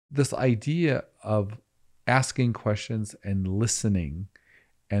this idea of asking questions and listening,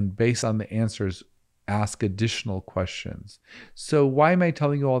 and based on the answers, ask additional questions. So why am I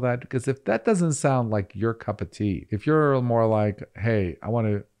telling you all that? Because if that doesn't sound like your cup of tea, if you're more like, hey, I want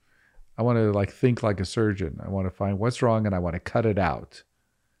to like think like a surgeon. I want to find what's wrong and I want to cut it out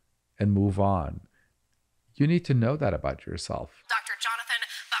and move on. You need to know that about yourself. Dr. Jonathan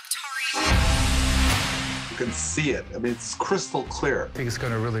Baktari. You can see it. I mean, it's crystal clear. I think it's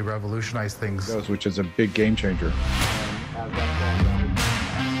going to really revolutionize things. Which is a big game changer.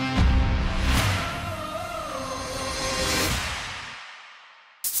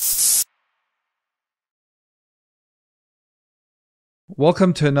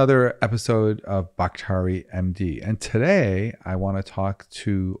 Welcome to another episode of Baktari MD. And today I want to talk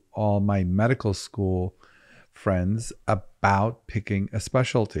to all my medical school friends about picking a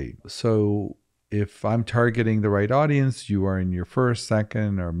specialty. So if I'm targeting the right audience, you are in your first,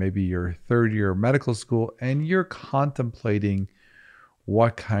 second, or maybe your third year of medical school, and you're contemplating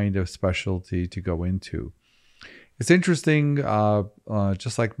what kind of specialty to go into. It's interesting,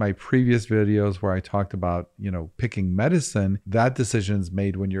 just like my previous videos where I talked about, picking medicine, that decision's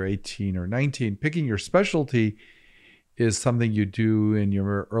made when you're 18 or 19. Picking your specialty is something you do in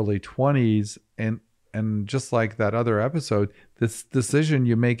your early 20s. And just like that other episode, this decision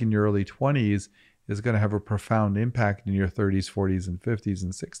you make in your early 20s is going to have a profound impact in your 30s, 40s, and 50s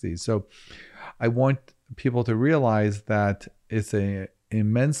and 60s. So I want people to realize that it's an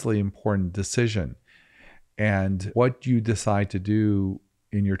immensely important decision. And what you decide to do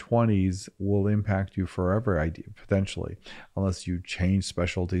in your 20s will impact you forever, potentially, unless you change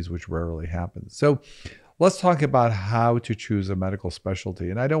specialties, which rarely happens. So let's talk about how to choose a medical specialty.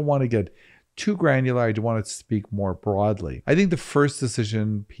 And I don't want to get too granular. I do want to speak more broadly. I think the first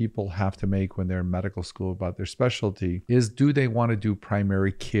decision people have to make when they're in medical school about their specialty is, do they want to do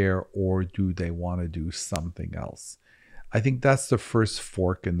primary care or do they want to do something else? I think that's the first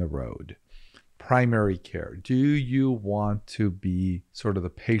fork in the road. Primary care. Do you want to be sort of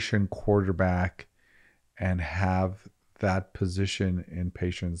the patient quarterback and have that position in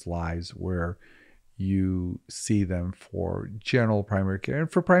patients' lives where you see them for general primary care?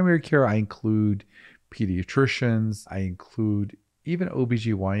 And for primary care, I include pediatricians, I include even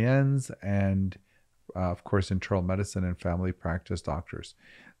OBGYNs, and of course, internal medicine and family practice doctors.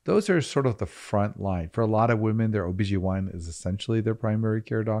 Those are sort of the front line. For a lot of women, their OBGYN is essentially their primary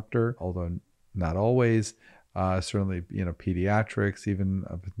care doctor, although not always. Certainly, pediatrics, even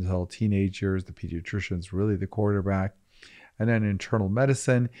up until teenage years, the pediatrician is really the quarterback. And then internal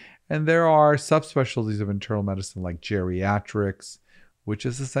medicine. And there are subspecialties of internal medicine like geriatrics, which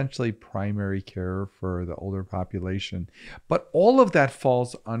is essentially primary care for the older population. But all of that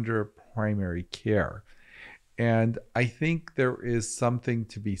falls under primary care. And I think there is something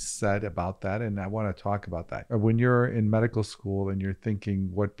to be said about that, and I want to talk about that. When you're in medical school and you're thinking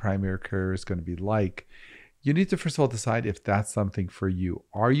what primary care is going to be like, you need to first of all decide if that's something for you.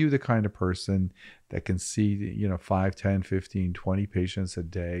 Are you the kind of person that can see, 5, 10, 15, 20 patients a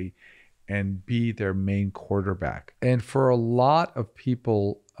day and be their main quarterback? And for a lot of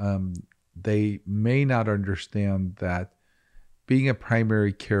people, they may not understand that being a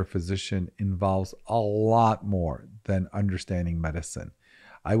primary care physician involves a lot more than understanding medicine.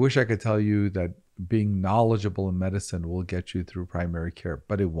 I wish I could tell you that being knowledgeable in medicine will get you through primary care,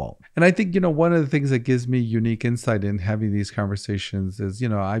 but it won't. And I think, one of the things that gives me unique insight in having these conversations is,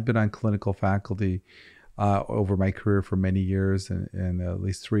 I've been on clinical faculty over my career for many years in at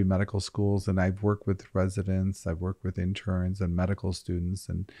least 3 medical schools. And I've worked with residents, I've worked with interns and medical students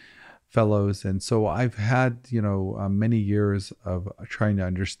and fellows. And so I've had, many years of trying to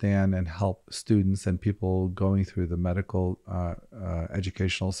understand and help students and people going through the medical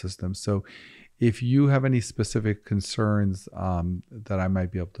educational system. So if you have any specific concerns that I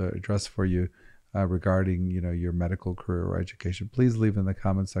might be able to address for you regarding, your medical career or education, please leave in the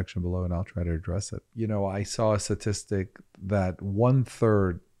comment section below and I'll try to address it. I saw a statistic that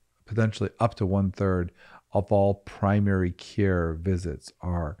 1/3, potentially up to 1/3 of all primary care visits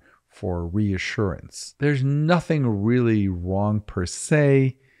are for reassurance. There's nothing really wrong per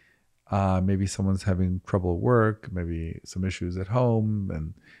se. Maybe someone's having trouble at work, maybe some issues at home,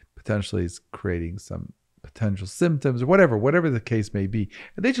 and potentially it's creating some potential symptoms or whatever the case may be.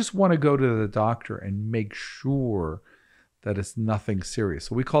 And they just want to go to the doctor and make sure that it's nothing serious.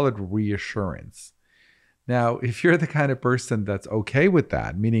 So we call it reassurance. Now, if you're the kind of person that's okay with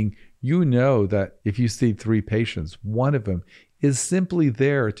that, meaning that if you see 3 patients, one of them is simply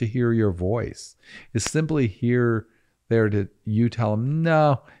there to hear your voice, is simply there to you tell them,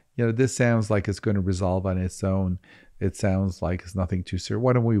 no, this sounds like it's going to resolve on its own. It sounds like it's nothing too serious.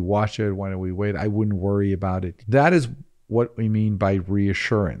 Why don't we watch it? Why don't we wait? I wouldn't worry about it. That is what we mean by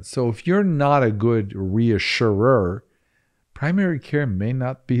reassurance. So if you're not a good reassurer, primary care may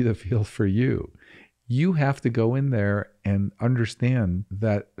not be the field for you. You have to go in there and understand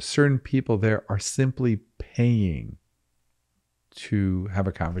that certain people there are simply paying to have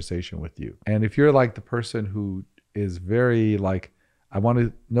a conversation with you. And if you're like the person who is very like, I want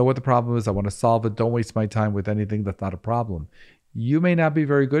to know what the problem is, I want to solve it, don't waste my time with anything that's not a problem, you may not be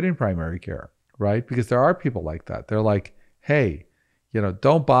very good in primary care, right? Because there are people like that. They're like, hey,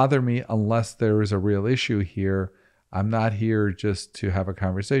 don't bother me unless there is a real issue here. I'm not here just to have a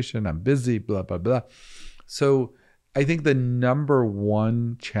conversation. I'm busy, blah, blah, blah. So I think the number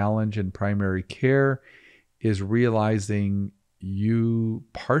one challenge in primary care is realizing you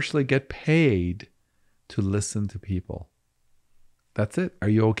partially get paid to listen to people. That's it. Are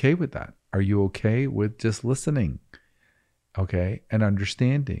you okay with that? Are you okay with just listening? Okay. And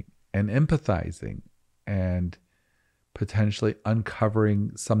understanding and empathizing and potentially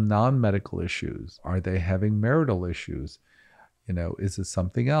uncovering some non-medical issues. Are they having marital issues? Is it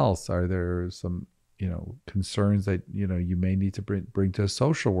something else? Are there some, concerns that, you may need to bring to a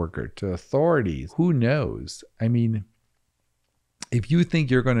social worker, to authorities? Who knows? I mean, if you think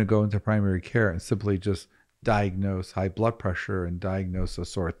you're going to go into primary care and simply just diagnose high blood pressure and diagnose a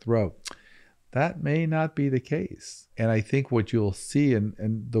sore throat, that may not be the case. And I think what you'll see, and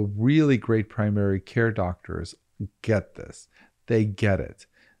the really great primary care doctors get this. They get it.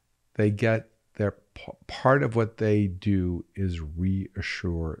 They get their part of what they do is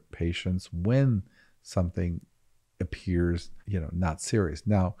reassure patients when something appears, not serious.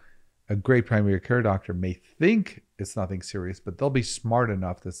 Now, a great primary care doctor may think it's nothing serious, but they'll be smart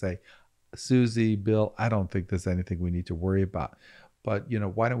enough to say, Susie, Bill, I don't think there's anything we need to worry about. But,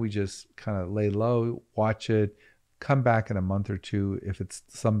 why don't we just kind of lay low, watch it, come back in a month or two. If it's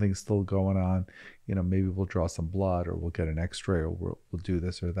something still going on, maybe we'll draw some blood or we'll get an x-ray or we'll do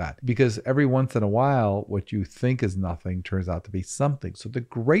this or that. Because every once in a while, what you think is nothing turns out to be something. So the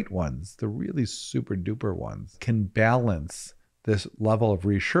great ones, the really super duper ones, can balance this level of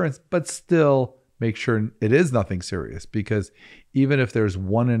reassurance, but still make sure it is nothing serious. Because even if there's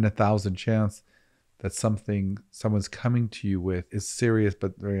 1 in 1,000 chance that someone's coming to you with is serious,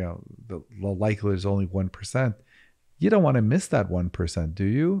 but the likelihood is only 1%, you don't want to miss that 1%, do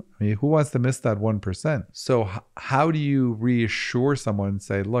you? I mean, who wants to miss that 1%? So how do you reassure someone and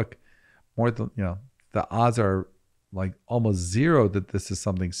say, look, more than, the odds are like almost zero that this is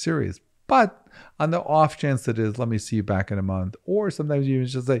something serious. But on the off chance it is, let me see you back in a month. Or sometimes you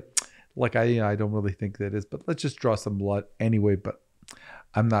just say, look, I don't really think that is, but let's just draw some blood anyway, but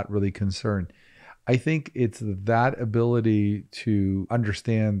I'm not really concerned. I think it's that ability to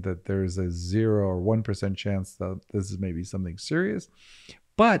understand that there's a 0 or 1% chance that this is maybe something serious,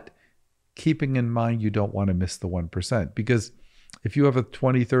 but keeping in mind you don't want to miss the 1%. Because if you have a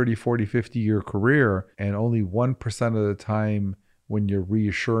 20, 30, 40, 50-year career and only 1% of the time when you're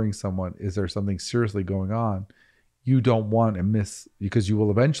reassuring someone, is there something seriously going on, you don't want to miss, because you will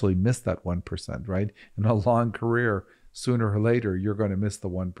eventually miss that 1%, right? In a long career, sooner or later, you're going to miss the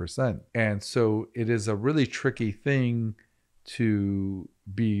 1%. And so it is a really tricky thing to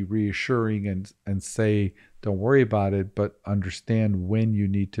be reassuring and say, don't worry about it, but understand when you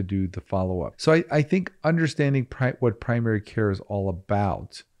need to do the follow-up. So I think understanding what primary care is all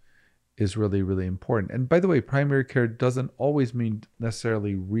about is really, really important. And by the way, primary care doesn't always mean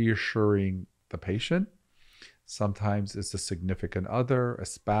necessarily reassuring the patient. Sometimes it's a significant other, a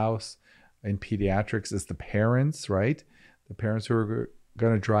spouse. In pediatrics, it's the parents, right? The parents who are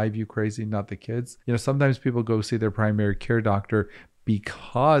going to drive you crazy, not the kids. Sometimes people go see their primary care doctor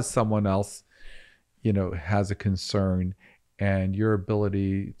because someone else, has a concern, and your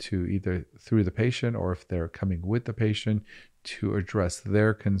ability to either through the patient or if they're coming with the patient to address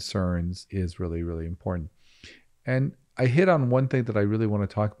their concerns is really, really important. And I hit on one thing that I really want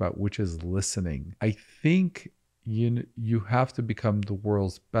to talk about, which is listening. I think you have to become the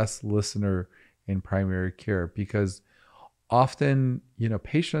world's best listener in primary care, because often,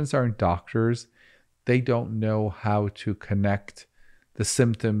 patients aren't doctors. They don't know how to connect the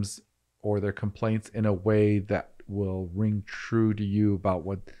symptoms or their complaints in a way that will ring true to you about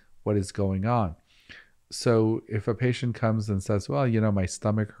what is going on. So if a patient comes and says, well, my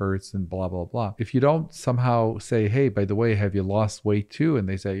stomach hurts and blah, blah, blah. If you don't somehow say, hey, by the way, have you lost weight too? And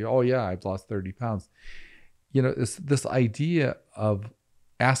they say, oh yeah, I've lost 30 pounds. This idea of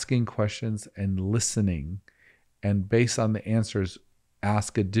asking questions and listening, and based on the answers,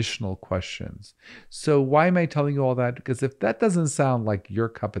 ask additional questions. So why am I telling you all that? Because if that doesn't sound like your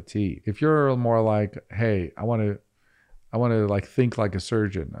cup of tea, if you're more like, hey, I want to I want to like think like a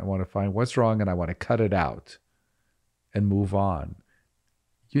surgeon. I want to find what's wrong and I want to cut it out and move on.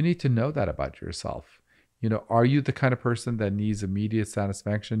 You need to know that about yourself. Are you the kind of person that needs immediate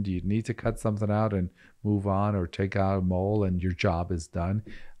satisfaction? Do you need to cut something out and move on, or take out a mole and your job is done?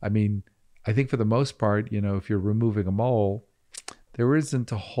 I mean, I think for the most part, if you're removing a mole, there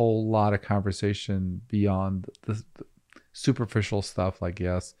isn't a whole lot of conversation beyond the superficial stuff like,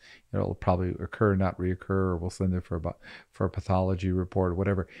 yes, it'll probably occur, not reoccur, or we'll send it for a pathology report or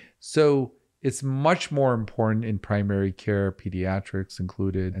whatever. So it's much more important in primary care, pediatrics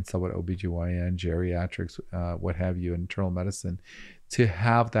included, and somewhat OBGYN, geriatrics, what have you, internal medicine, to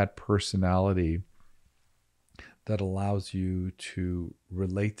have that personality that allows you to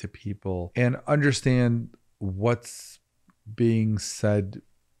relate to people and understand what's being said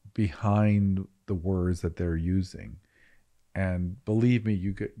behind the words that they're using. And believe me,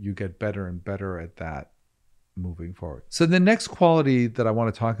 you get better and better at that moving forward. So the next quality that I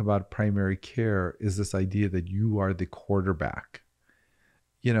want to talk about primary care is this idea that you are the quarterback.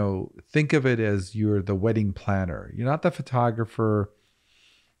 Think of it as you're the wedding planner. You're not the photographer.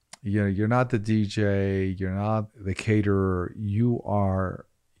 You're not the DJ. You're not the caterer. You are,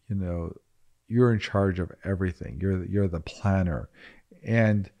 you're in charge of everything. You're the planner.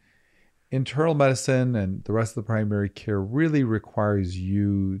 And internal medicine and the rest of the primary care really requires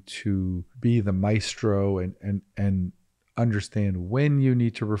you to be the maestro and understand when you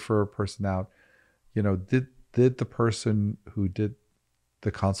need to refer a person out. Did the person who did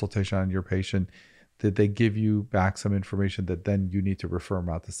the consultation on your patient, did they give you back some information that then you need to refer them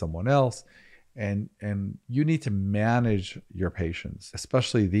out to someone else? And you need to manage your patients,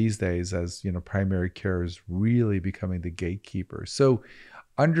 especially these days as primary care is really becoming the gatekeeper. So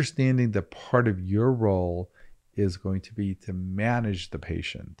understanding that part of your role is going to be to manage the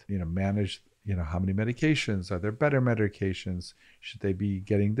patient, manage, how many medications, are there better medications? Should they be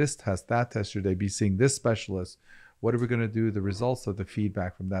getting this test, that test? Should they be seeing this specialist? What are we going to do? The results of the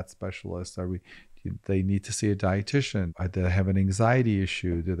feedback from that specialist. Do they need to see a dietitian? Do they have an anxiety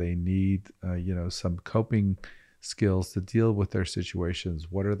issue? Do they need, some coping skills to deal with their situations?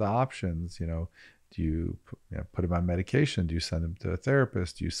 What are the options? Do you put them on medication? Do you send them to a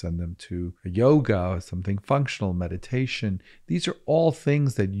therapist? Do you send them to yoga, something functional, meditation? These are all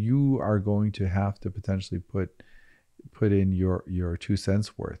things that you are going to have to potentially put in your 2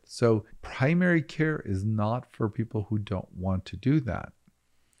 cents worth. So primary care is not for people who don't want to do that.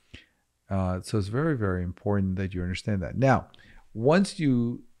 So it's very, very important that you understand that. Now, once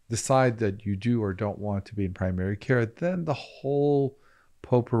you decide that you do or don't want to be in primary care, then the whole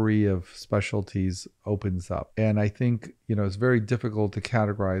potpourri of specialties opens up. And I think, it's very difficult to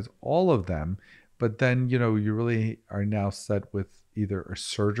categorize all of them, but then, you really are now set with either a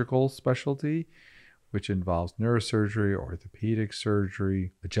surgical specialty, which involves neurosurgery, orthopedic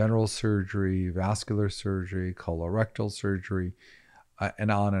surgery, general surgery, vascular surgery, colorectal surgery,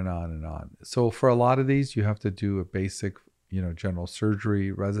 and on and on and on. So for a lot of these, you have to do a basic, general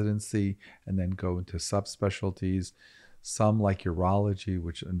surgery residency and then go into subspecialties. Some like urology,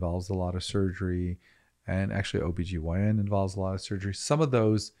 which involves a lot of surgery, and actually OBGYN involves a lot of surgery. Some of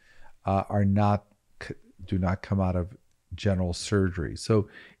those do not come out of general surgery. So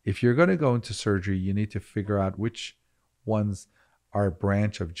if you're going to go into surgery, you need to figure out which ones are a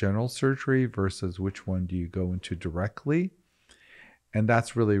branch of general surgery versus which one do you go into directly. And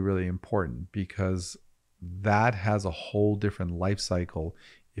that's really, really important because that has a whole different life cycle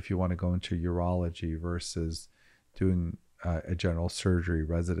if you want to go into urology versus doing a general surgery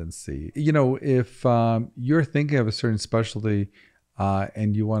residency. If you're thinking of a certain specialty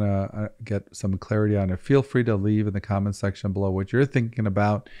and you want to get some clarity on it, feel free to leave in the comment section below what you're thinking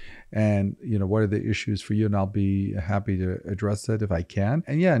about and, what are the issues for you, and I'll be happy to address it if I can.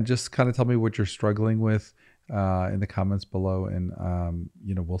 And just kind of tell me what you're struggling with in the comments below, and,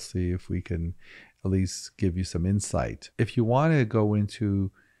 we'll see if we can at least give you some insight. If you want to go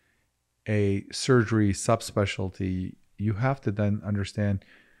into a surgery subspecialty, you have to then understand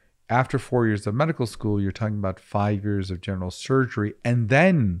after 4 years of medical school, you're talking about 5 years of general surgery and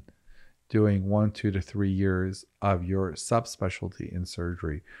then doing 1, 2 to 3 years of your subspecialty in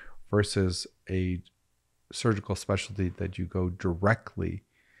surgery versus a surgical specialty that you go directly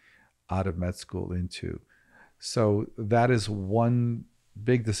out of med school into. So that is one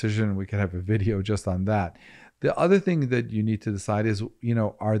big decision. We could have a video just on that. The other thing that you need to decide is,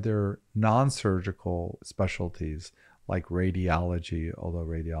 are there non-surgical specialties like radiology, although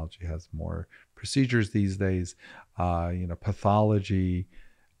radiology has more procedures these days, pathology,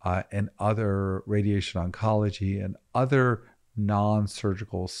 and other radiation oncology and other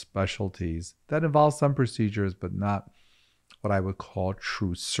non-surgical specialties that involve some procedures, but not what I would call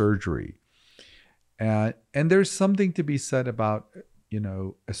true surgery. And there's something to be said about,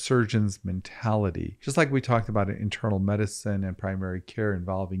 a surgeon's mentality. Just like we talked about in internal medicine and primary care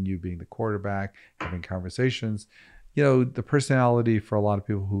involving you being the quarterback, having conversations, the personality for a lot of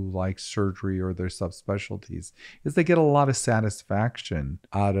people who like surgery or their subspecialties is they get a lot of satisfaction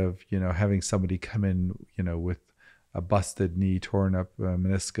out of, having somebody come in, with a busted knee, torn up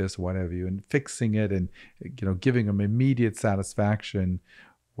meniscus, what have you, and fixing it and, giving them immediate satisfaction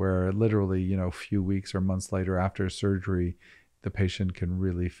where literally, a few weeks or months later after surgery, the patient can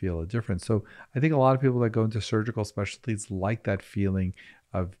really feel a difference. So I think a lot of people that go into surgical specialties like that feeling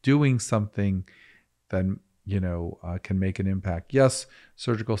of doing something that, can make an impact. Yes,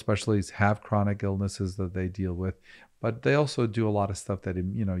 surgical specialties have chronic illnesses that they deal with, but they also do a lot of stuff that,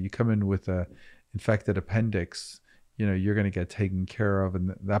 you come in with a infected appendix, you're going to get taken care of,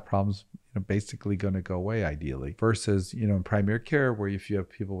 and that problem's basically going to go away ideally. Versus, in primary care, where if you have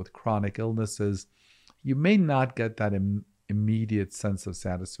people with chronic illnesses, you may not get that immediate sense of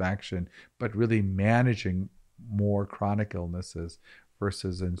satisfaction, but really managing more chronic illnesses.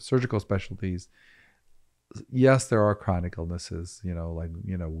 Versus in surgical specialties, yes, there are chronic illnesses,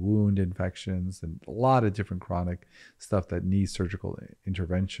 wound infections and a lot of different chronic stuff that needs surgical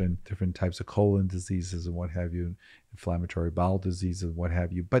intervention, different types of colon diseases and what have you, inflammatory bowel diseases and what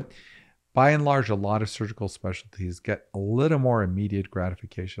have you. But by and large, a lot of surgical specialties get a little more immediate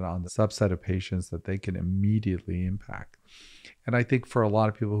gratification on the subset of patients that they can immediately impact. And I think for a lot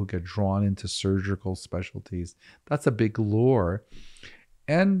of people who get drawn into surgical specialties, that's a big lure.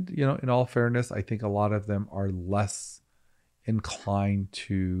 And, in all fairness, I think a lot of them are less inclined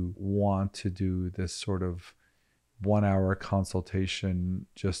to want to do this sort of 1-hour consultation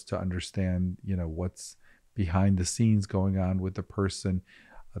just to understand, what's behind the scenes going on with the person.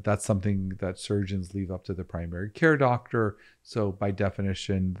 That's something that surgeons leave up to the primary care doctor. So by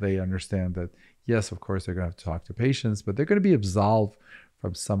definition, they understand that, yes, of course, they're going to have to talk to patients, but they're going to be absolved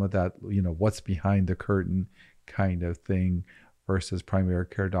from some of that, what's behind the curtain kind of thing. Versus primary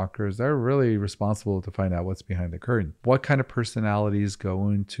care doctors, they're really responsible to find out what's behind the curtain. What kind of personalities go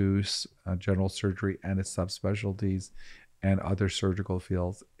into general surgery and its subspecialties and other surgical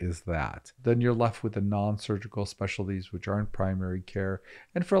fields is that. Then you're left with the non-surgical specialties, which aren't primary care.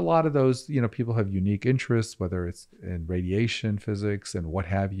 And for a lot of those, people have unique interests, whether it's in radiation physics and what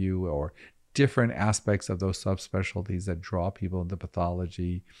have you, or different aspects of those subspecialties that draw people into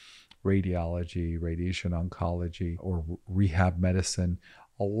pathology, radiology, radiation oncology, or rehab medicine.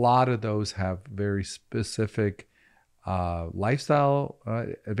 A lot of those have very specific lifestyle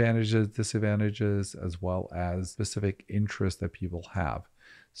advantages, disadvantages, as well as specific interests that people have.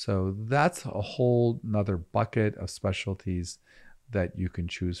 So that's a whole nother bucket of specialties that you can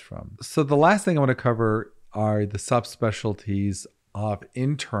choose from. So the last thing I want to cover are the subspecialties of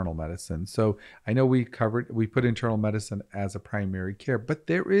internal medicine. So I know we put internal medicine as a primary care, but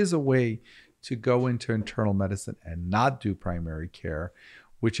there is a way to go into internal medicine and not do primary care,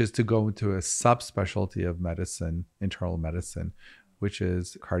 which is to go into a subspecialty of medicine, internal medicine, which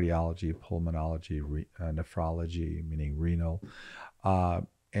is cardiology, pulmonology, nephrology, meaning renal.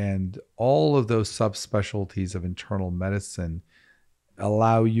 And all of those subspecialties of internal medicine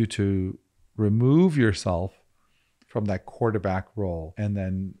allow you to remove yourself from that quarterback role and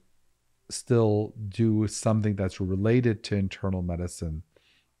then still do something that's related to internal medicine,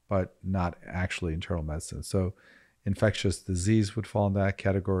 but not actually internal medicine. So infectious disease would fall in that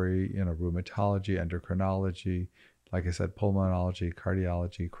category, rheumatology, endocrinology, like I said, pulmonology,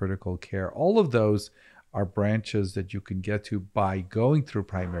 cardiology, critical care. All of those are branches that you can get to by going through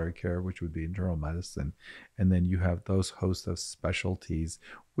primary care, which would be internal medicine. And then you have those host of specialties,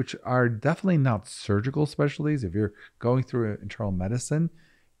 which are definitely not surgical specialties. If you're going through internal medicine,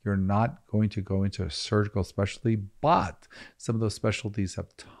 you're not going to go into a surgical specialty, but some of those specialties have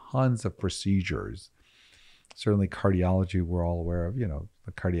tons of procedures. Certainly cardiology, we're all aware of,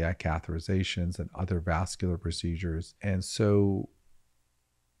 the cardiac catheterizations and other vascular procedures. And so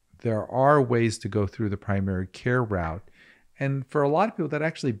there are ways to go through the primary care route. And for a lot of people, that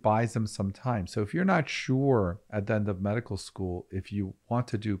actually buys them some time. So if you're not sure at the end of medical school if you want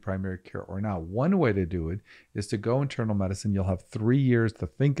to do primary care or not, one way to do it is to go internal medicine. You'll have 3 years to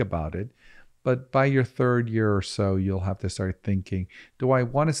think about it. But by your 3rd year or so, you'll have to start thinking, do I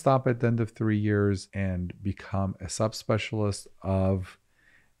want to stop at the end of 3 years and become a subspecialist of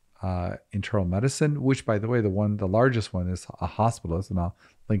internal medicine, which, by the way, the largest one is a hospitalist, and I'll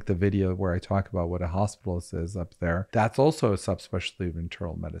link the video where I talk about what a hospitalist is up there. That's also a subspecialty of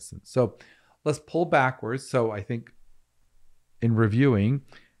internal medicine. So let's pull backwards. So I think in reviewing,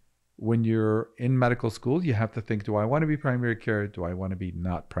 when you're in medical school, you have to think, do I want to be primary care? Do I want to be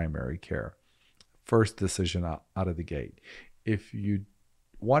not primary care? First decision out of the gate. If you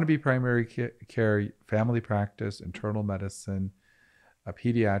want to be primary care, family practice, internal medicine,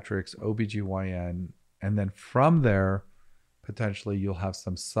 pediatrics, OBGYN, and then from there, potentially you'll have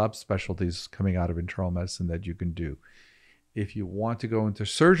some subspecialties coming out of internal medicine that you can do. If you want to go into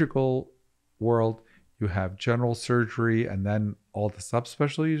surgical world, you have general surgery and then all the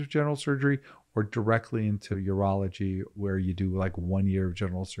subspecialties of general surgery, or directly into urology where you do like 1 year of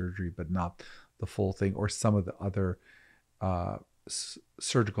general surgery, but not the full thing, or some of the other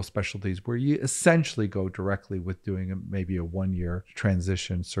surgical specialties where you essentially go directly with doing maybe a 1 year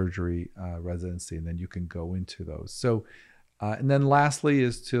transition surgery residency, and then you can go into those. So, and then lastly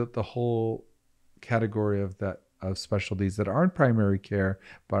is to the whole category of specialties that aren't primary care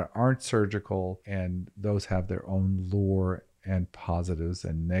but aren't surgical, and those have their own lure and positives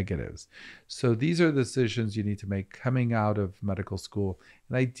and negatives. So these are the decisions you need to make coming out of medical school,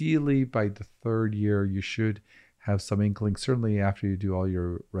 and ideally by the third year you should have some inkling. Certainly after you do all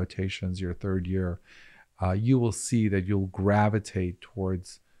your rotations, your third year, you will see that you'll gravitate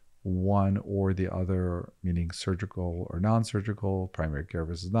towards one or the other, meaning surgical or non-surgical, primary care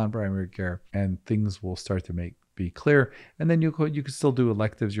versus non-primary care, and things will start to be clear. And then you can still do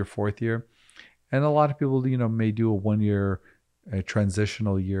electives your fourth year, and a lot of people may do a 1 year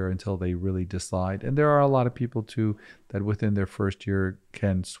transitional year until they really decide. And there are a lot of people too that within their first year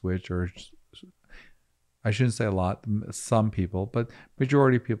can switch, or I shouldn't say a lot, some people, but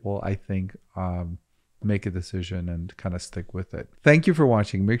majority of people I think make a decision and kind of stick with it. Thank you for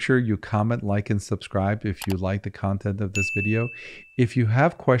watching. Make sure you comment, like, and subscribe if you like the content of this video. If you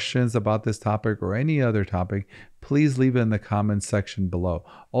have questions about this topic or any other topic, please leave it in the comments section below.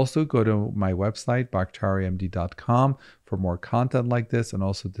 Also, go to my website, baktarimd.com, for more content like this, and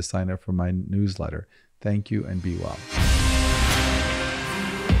also to sign up for my newsletter. Thank you and be well.